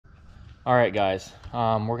All right, guys,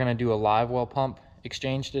 we're gonna do a live well pump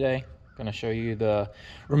exchange today. Gonna show you the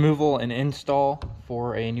removal and install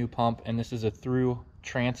for a new pump, and this is a through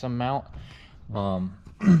transom mount. I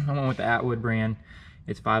went with the Atwood brand.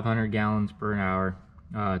 It's 500 gallons per hour.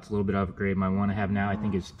 It's a little bit of a upgrade. My one I have now, I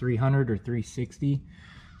think, is 300 or 360,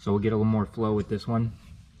 so we'll get a little more flow with this one.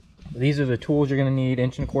 These are the tools you're gonna need: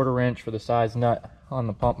 1¼ wrench for the size nut on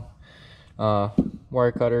the pump,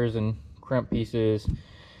 wire cutters and crimp pieces,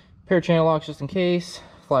 pair of channel locks just in case,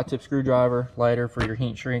 flat tip screwdriver, lighter for your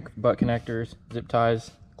heat shrink, butt connectors, zip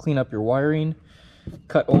ties, clean up your wiring,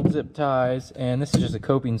 cut old zip ties, and this is just a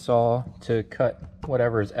coping saw to cut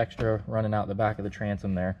whatever is extra running out the back of the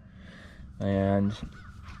transom there. And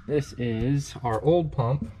this is our old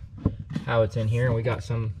pump, how it's in here, and we got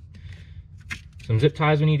some zip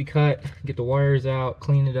ties we need to cut, get the wires out,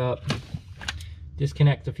 clean it up,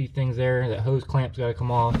 disconnect a few things there. That hose clamp's got to come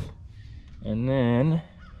off, and then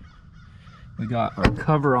we got our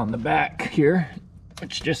cover on the back here,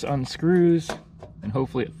 which just unscrews, and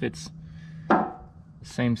hopefully it fits the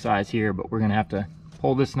same size here, but we're gonna have to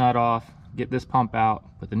pull this nut off, get this pump out,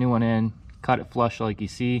 put the new one in, cut it flush like you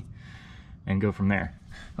see, and go from there.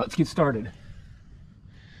 Let's get started.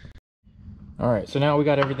 All right, so now we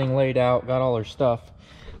got everything laid out, got all our stuff.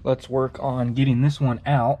 Let's work on getting this one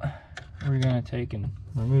out. We're gonna take and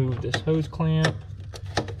remove this hose clamp.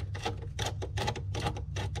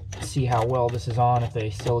 See how well this is on, if they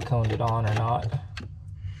siliconed it on or not.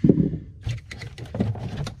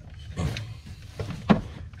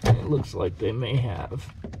 And it looks like they may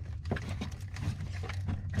have.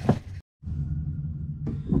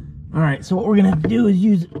 Alright, so what we're gonna have to do is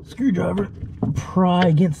use a screwdriver, pry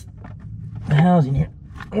against the housing here.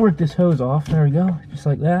 Work this hose off, there we go, just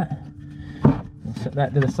like that. We'll set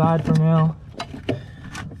that to the side for now.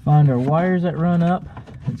 Find our wires that run up.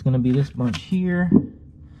 It's gonna be this bunch here.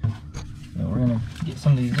 And we're gonna get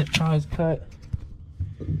some of these zip ties cut.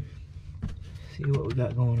 See what we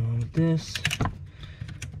got going on with this.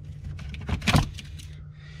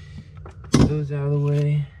 Get those out of the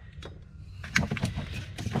way.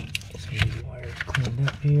 Get some of these wires cleaned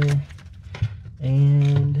up here.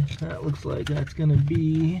 And that looks like that's gonna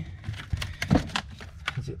be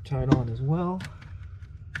zip tied on as well.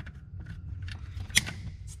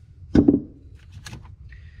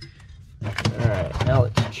 Alright, now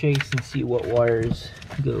let's chase and see what wires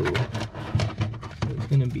go. So it's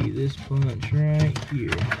gonna be this bunch right here.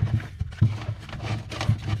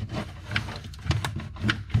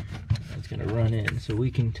 That's gonna run in, so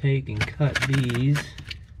we can take and cut these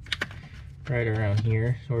right around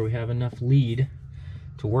here, so where we have enough lead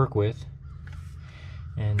to work with,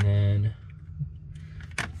 and then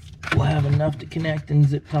we'll have enough to connect and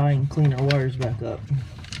zip tie and clean our wires back up.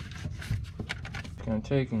 Gonna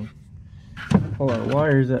take and pull our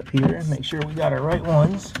wires up here, make sure we got our right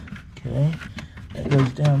ones. Okay, that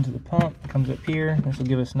goes down to the pump, comes up here. This will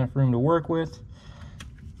give us enough room to work with.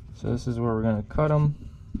 So this is where we're going to cut them.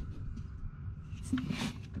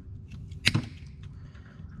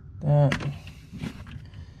 That.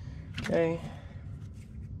 Okay.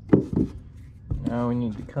 Now we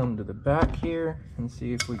need to come to the back here and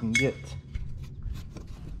see if we can get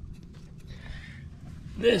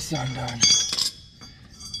this undone.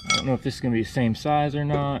 I don't know if this is going to be the same size or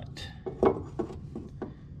not.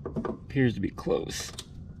 Appears to be close.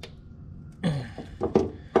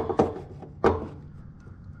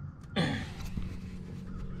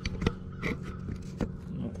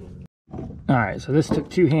 Alright, so this took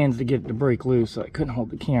 2 hands to get it to break loose, so I couldn't hold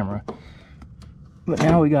the camera. But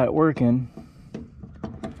now we got it working.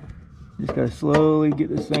 Just gotta slowly get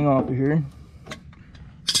this thing off of here.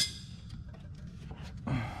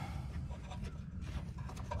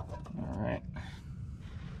 Alright.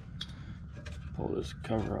 Pull this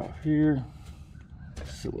cover off here.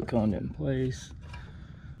 Silicone in place.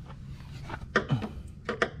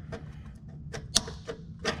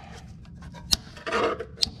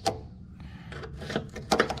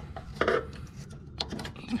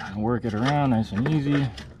 Work it around nice and easy,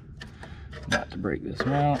 not to break this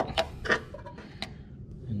mount.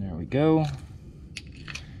 And there we go.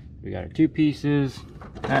 We got our 2 pieces.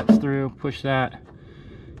 That's through. Push that.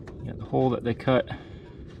 You got the hole that they cut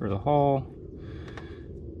for the hull.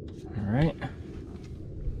 All right.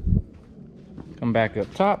 Come back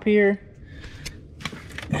up top here.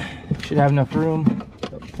 Should have enough room.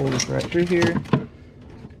 So pull this right through here,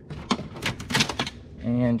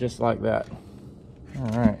 and just like that.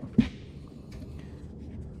 All right.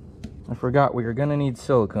 I forgot we are gonna need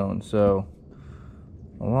silicone, so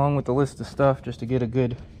along with the list of stuff, just to get a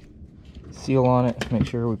good seal on it, make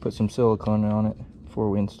sure we put some silicone on it before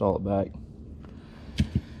we install it back.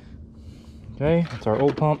 Okay, that's our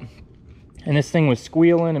old pump. And this thing was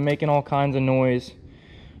squealing and making all kinds of noise.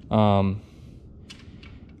 I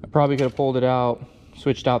probably could have pulled it out,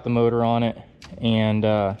 switched out the motor on it, and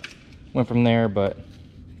went from there, but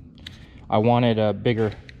I wanted a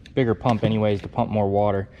bigger pump anyways to pump more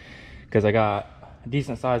water, because I got a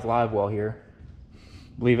decent sized live well here.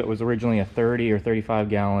 I believe it was originally a 30 or 35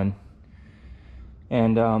 gallon,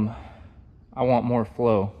 and I want more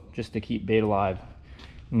flow just to keep bait alive.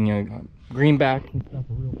 You know, greenback and stuff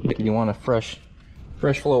are real quick. You want a fresh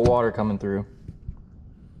flow of water coming through.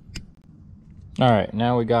 All right,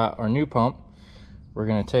 now we got our new pump. We're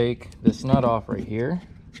gonna take this nut off right here.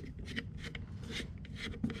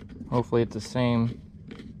 Hopefully it's the same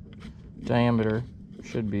diameter.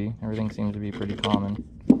 Should be. Everything seems to be pretty common.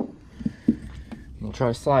 We'll try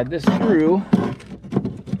to slide this through.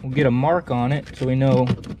 We'll get a mark on it so we know.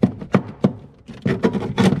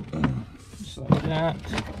 Just like that.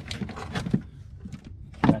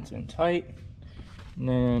 That's in tight. And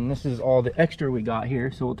then this is all the extra we got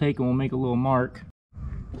here, so we'll take and we'll make a little mark.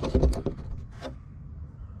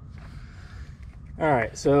 All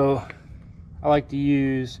right, so I like to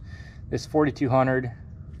use this 4200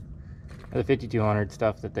 or the 5200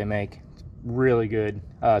 stuff that they make. It's really good.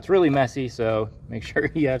 It's really messy, so make sure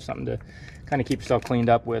you have something to kind of keep yourself cleaned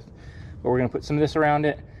up with. But we're gonna put some of this around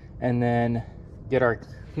it and then get our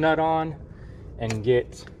nut on and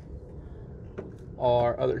get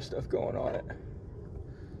our other stuff going on it.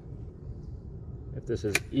 If this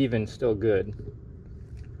is even still good.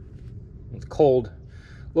 It's cold,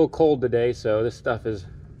 a little cold today, so this stuff is a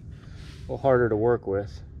little harder to work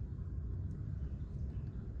with.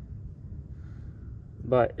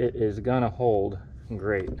 But it is gonna hold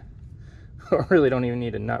great. I really don't even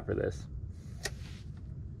need a nut for this.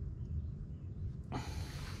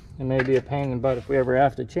 It may be a pain in the butt if we ever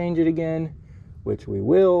have to change it again, which we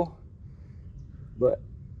will, but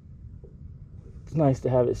it's nice to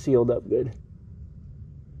have it sealed up good.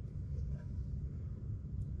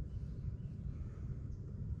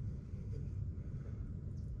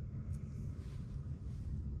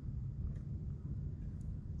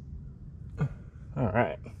 All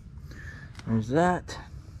right, there's that.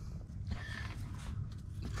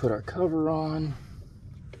 Put our cover on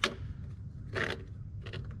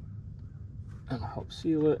and help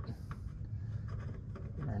seal it.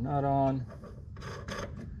 Put our nut on.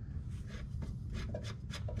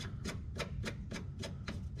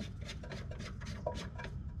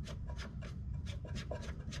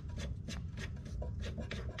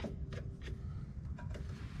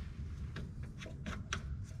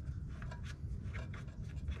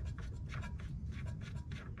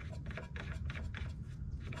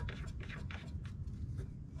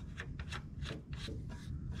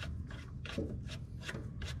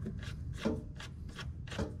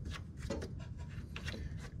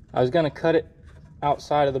 I was gonna cut it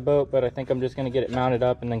outside of the boat, but I think I'm just gonna get it mounted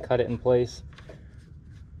up and then cut it in place.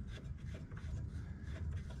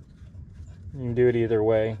 You can do it either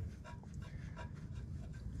way.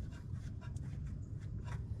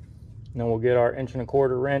 And then we'll get our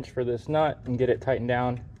 1¼ wrench for this nut and get it tightened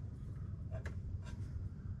down.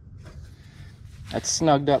 That's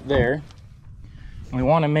snugged up there. We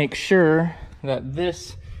want to make sure that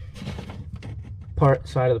this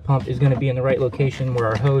side of the pump is going to be in the right location where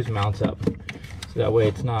our hose mounts up, so that way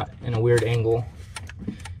it's not in a weird angle.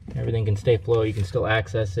 Everything can stay flow, you can still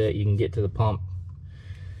access it, you can get to the pump.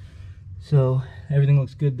 So everything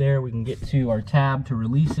looks good there. We can get to our tab to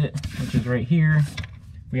release it, which is right here.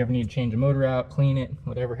 If we ever need to change the motor out, clean it,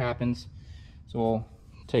 whatever happens. So we'll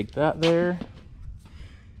take that there.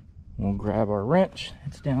 We'll grab our wrench,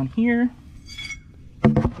 it's down here.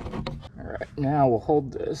 All right, now we'll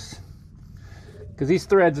hold this, because these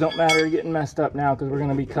threads don't matter getting messed up now, because we're going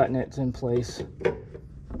to be cutting it in place.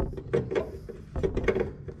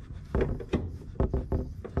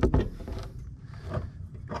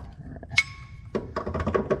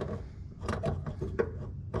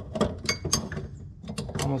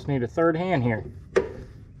 Almost need a third hand here.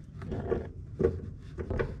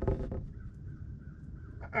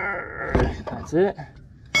 That's it.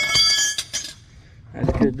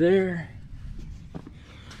 That's good there.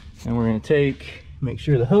 And we're going to make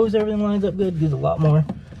sure the hose, everything lines up good. Gives a lot more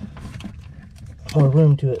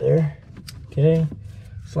room to it there. Okay,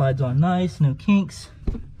 slides on nice, no kinks.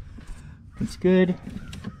 It's good.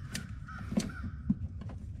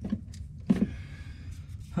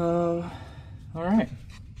 All right.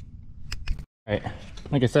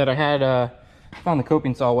 Like I said, I had found the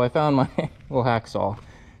coping saw. Well, I found my little hacksaw,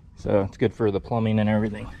 so it's good for the plumbing and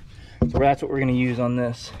everything. So that's what we're going to use on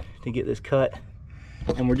this to get this cut.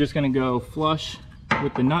 And we're just going to go flush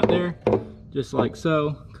with the nut there, just like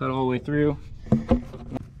so, cut all the way through.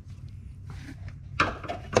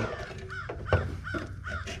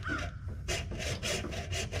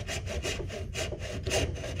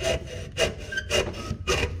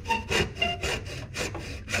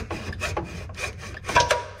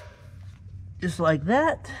 Just like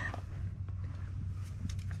that.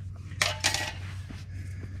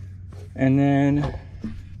 And then a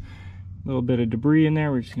little bit of debris in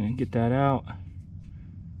there, we're just gonna get that out.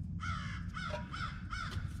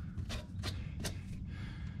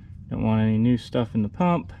 Don't want any new stuff in the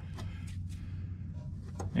pump.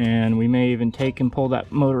 And we may even take and pull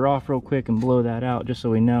that motor off real quick and blow that out just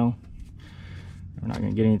so we know. We're not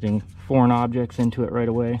gonna get anything, foreign objects into it right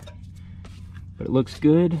away. But it looks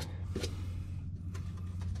good.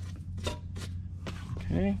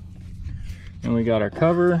 Okay. And we got our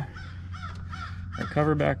cover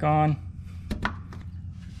back on.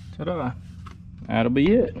 Ta-da. That'll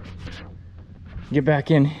be it. Get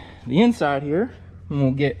back in the inside here. And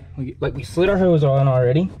we'll get like we slid our hose on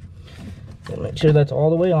already. So make sure that's all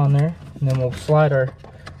the way on there. And then we'll slide our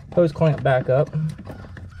hose clamp back up.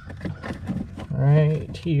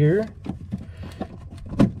 Right here.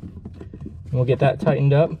 And we'll get that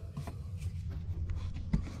tightened up.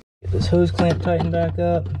 Get this hose clamp tightened back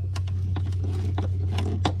up.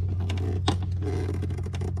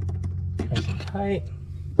 Nice and tight.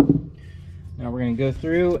 Now we're going to go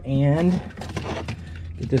through and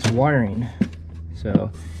get this wiring.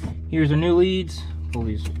 So here's our new leads. Pull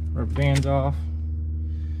these rubber bands off.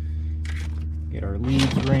 Get our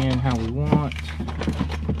leads ran how we want.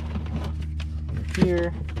 Over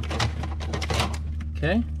here.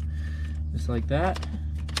 Okay. Just like that.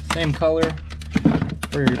 Same color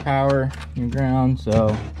for your power, your ground,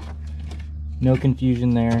 so no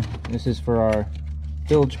confusion there. This is for our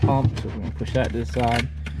bilge pump, so we're going to push that to the side.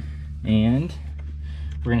 And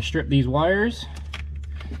we're going to strip these wires.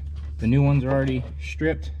 The new ones are already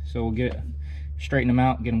stripped, so we'll straighten them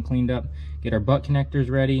out, get them cleaned up, get our butt connectors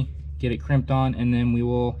ready, get it crimped on, and then we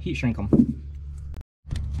will heat shrink them.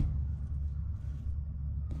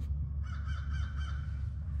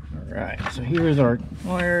 Alright, so here's our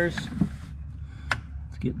wires.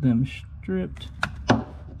 Let's get them stripped.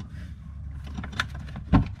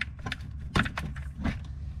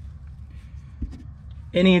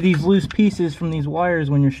 Any of these loose pieces from these wires,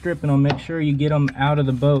 when you're stripping them, make sure you get them out of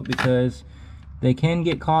the boat, because they can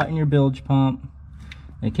get caught in your bilge pump.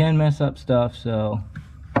 They can mess up stuff, so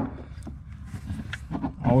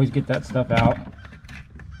always get that stuff out.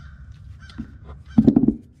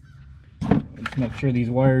 Just make sure these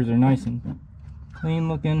wires are nice and clean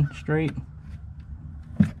looking, straight.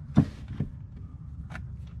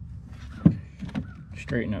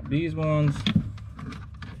 Straighten up these ones.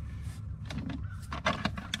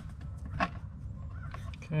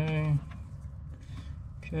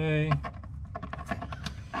 Okay.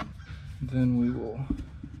 Then we will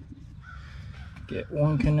get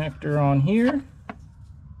one connector on here.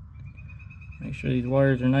 Make sure these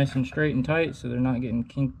wires are nice and straight and tight so they're not getting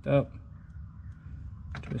kinked up.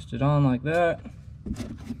 Twist it on like that.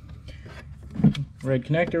 Red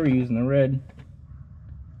connector, we're using the red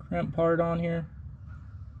crimp part on here.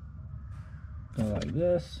 Go like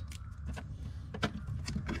this.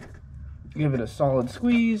 Give it a solid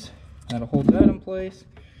squeeze. That'll hold that in place.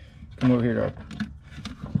 Come over here to our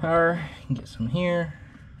power and get some here.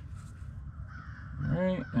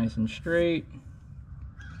 Alright, nice and straight.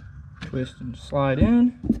 Twist and slide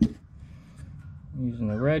in. Using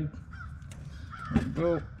the red. There we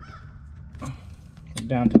go.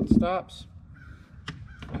 Down till it stops.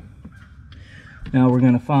 Now we're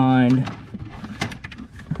going to find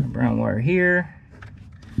our brown wire here.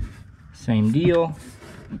 Same deal.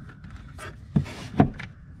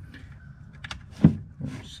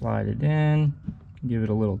 Slide it in, give it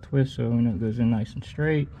a little twist so we know it goes in nice and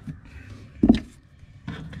straight.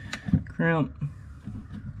 Crimp.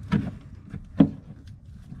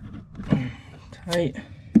 Tight.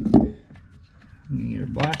 Get our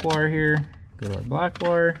black wire here. Go to our black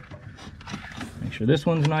wire. Make sure this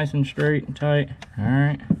one's nice and straight and tight.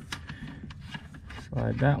 Alright.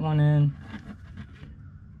 Slide that one in.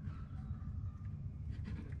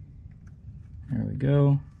 There we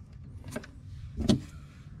go.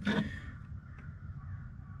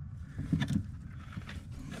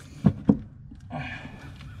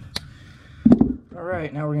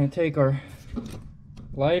 Alright, now we're going to take our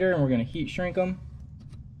lighter and we're going to heat shrink them.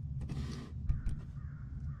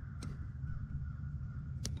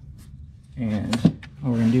 And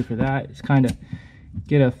what we're going to do for that is kind of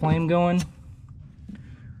get a flame going. So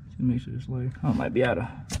make sure this lighter, oh, it might be out of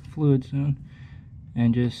fluid soon.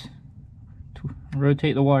 And just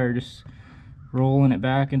rotate the wire just rolling it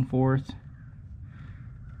back and forth.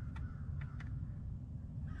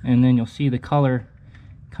 And then you'll see the color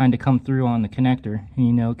kind of come through on the connector, and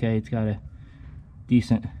you know, okay, it's got a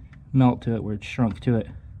decent melt to it where it's shrunk to it.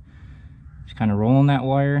 Just kind of rolling that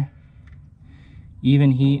wire.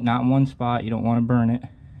 Even heat, not in one spot, you don't want to burn it.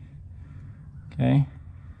 Okay,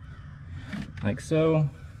 like so.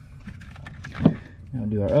 Now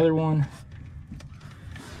do our other one.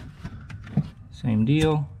 Same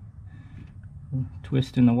deal.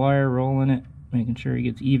 Twisting the wire, rolling it, making sure it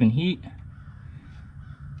gets even heat.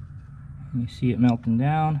 You see it melting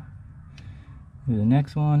down. Do the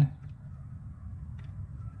next one.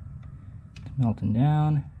 It's melting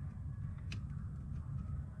down.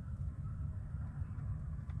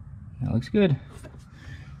 That looks good.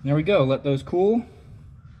 There we go. Let those cool.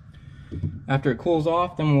 After it cools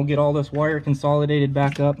off, then we'll get all this wire consolidated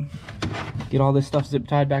back up. Get all this stuff zip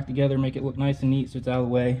tied back together, make it look nice and neat so it's out of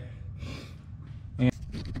the way.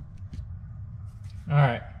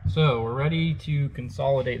 Alright, so we're ready to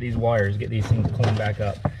consolidate these wires, get these things cleaned back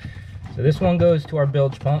up. So this one goes to our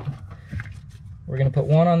bilge pump. We're going to put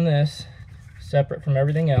one on this, separate from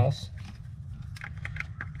everything else,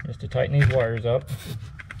 just to tighten these wires up.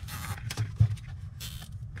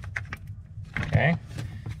 Okay,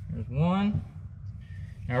 there's one.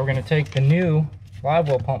 Now we're going to take the new live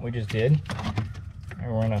well pump we just did,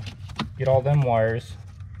 and we're going to get all them wires,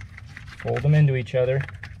 fold them into each other,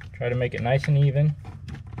 try to make it nice and even,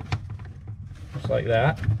 just like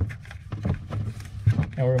that.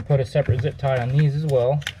 And we're going to put a separate zip tie on these as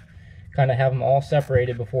well, kind of have them all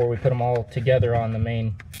separated before we put them all together on the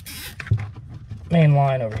main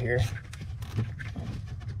line over here.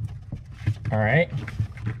 Alright,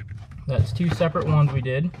 that's two separate ones we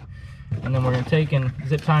did, and then we're going to take and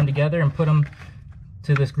zip tie them together and put them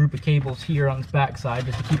to this group of cables here on this back side,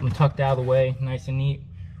 just to keep them tucked out of the way, nice and neat.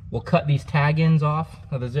 We'll cut these tag ends off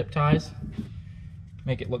of the zip ties,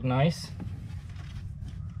 make it look nice.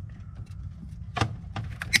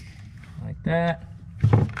 Like that.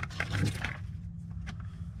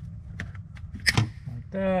 Like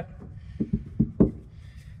that. And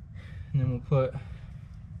then we'll put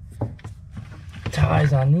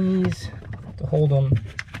ties on these to hold them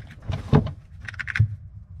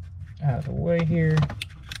out of the way here.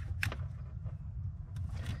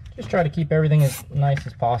 Just try to keep everything as nice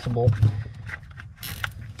as possible.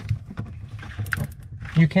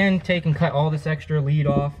 You can take and cut all this extra lead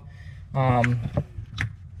off.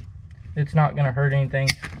 It's not going to hurt anything.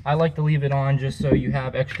 I like to leave it on just so you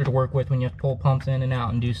have extra to work with when you have to pull pumps in and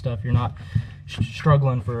out and do stuff. You're not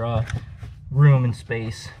struggling for room and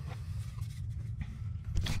space.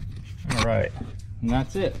 Alright, and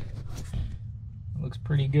that's it. Looks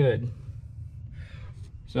pretty good.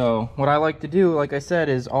 So what I like to do, like I said,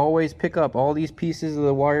 is always pick up all these pieces of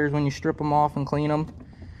the wires when you strip them off and clean them.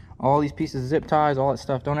 All these pieces of zip ties, all that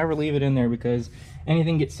stuff. Don't ever leave it in there, because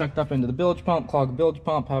anything gets sucked up into the bilge pump, clog the bilge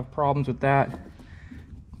pump, have problems with that.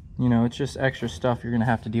 You know, it's just extra stuff you're going to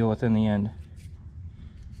have to deal with in the end.